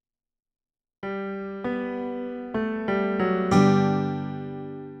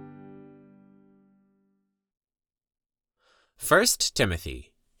1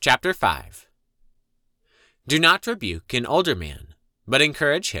 Timothy chapter 5. Do not rebuke an older man, but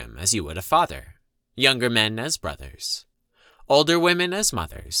encourage him as you would a father, younger men as brothers, older women as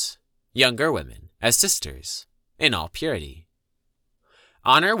mothers, younger women as sisters, in all purity.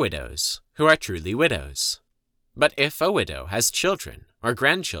 Honor widows who are truly widows. But if a widow has children or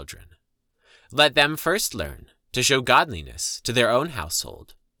grandchildren, let them first learn to show godliness to their own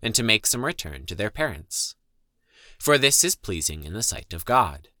household and to make some return to their parents. For this is pleasing in the sight of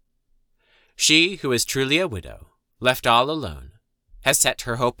God. She who is truly a widow, left all alone, has set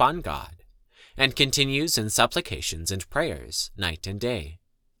her hope on God, and continues in supplications and prayers night and day.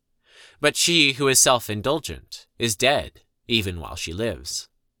 But she who is self-indulgent is dead even while she lives.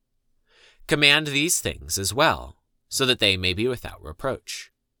 Command these things as well, so that they may be without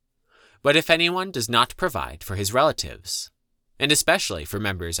reproach. But if anyone does not provide for his relatives, and especially for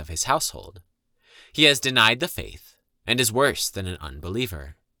members of his household, he has denied the faith and is worse than an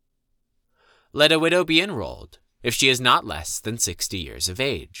unbeliever. Let a widow be enrolled if she is not less than 60 years of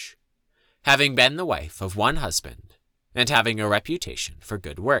age, having been the wife of one husband, and having a reputation for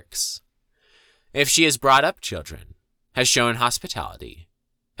good works. If she has brought up children, has shown hospitality,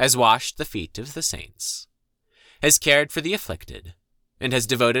 has washed the feet of the saints, has cared for the afflicted, and has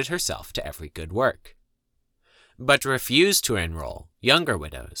devoted herself to every good work. But refuse to enroll younger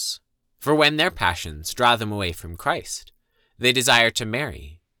widows, for when their passions draw them away from Christ, they desire to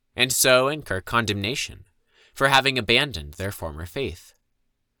marry, and so incur condemnation for having abandoned their former faith.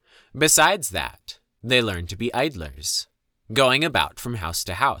 Besides that, they learn to be idlers, going about from house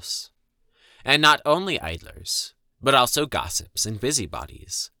to house, and not only idlers, but also gossips and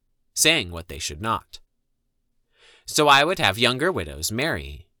busybodies, saying what they should not. So I would have younger widows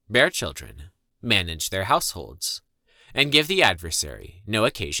marry, bear children, manage their households, and give the adversary no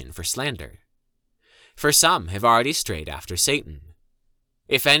occasion for slander. For some have already strayed after Satan.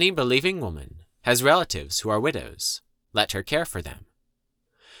 If any believing woman has relatives who are widows, let her care for them.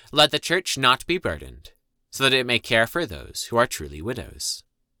 Let the church not be burdened, so that it may care for those who are truly widows.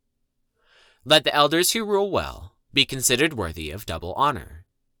 Let the elders who rule well be considered worthy of double honor,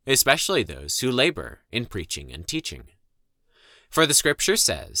 especially those who labor in preaching and teaching. For the Scripture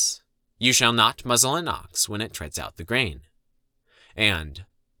says, "You shall not muzzle an ox when it treads out the grain," and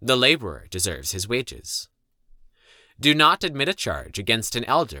 "The laborer deserves his wages." Do not admit a charge against an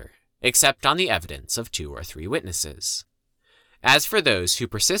elder except on the evidence of 2 or 3 witnesses. As for those who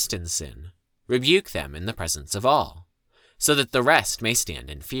persist in sin, rebuke them in the presence of all, so that the rest may stand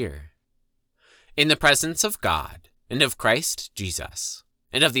in fear. In the presence of God, and of Christ Jesus,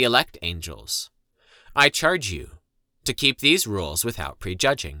 and of the elect angels, I charge you to keep these rules without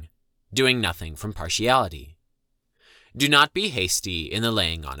prejudging, doing nothing from partiality. Do not be hasty in the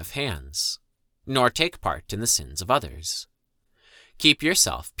laying on of hands, nor take part in the sins of others. Keep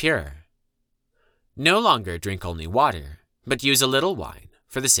yourself pure. No longer drink only water, but use a little wine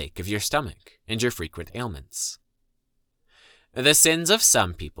for the sake of your stomach and your frequent ailments. The sins of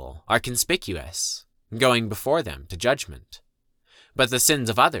some people are conspicuous, going before them to judgment, but the sins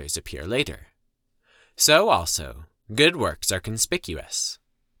of others appear later. So also, good works are conspicuous,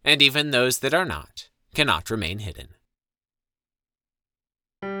 and even those that are not cannot remain hidden.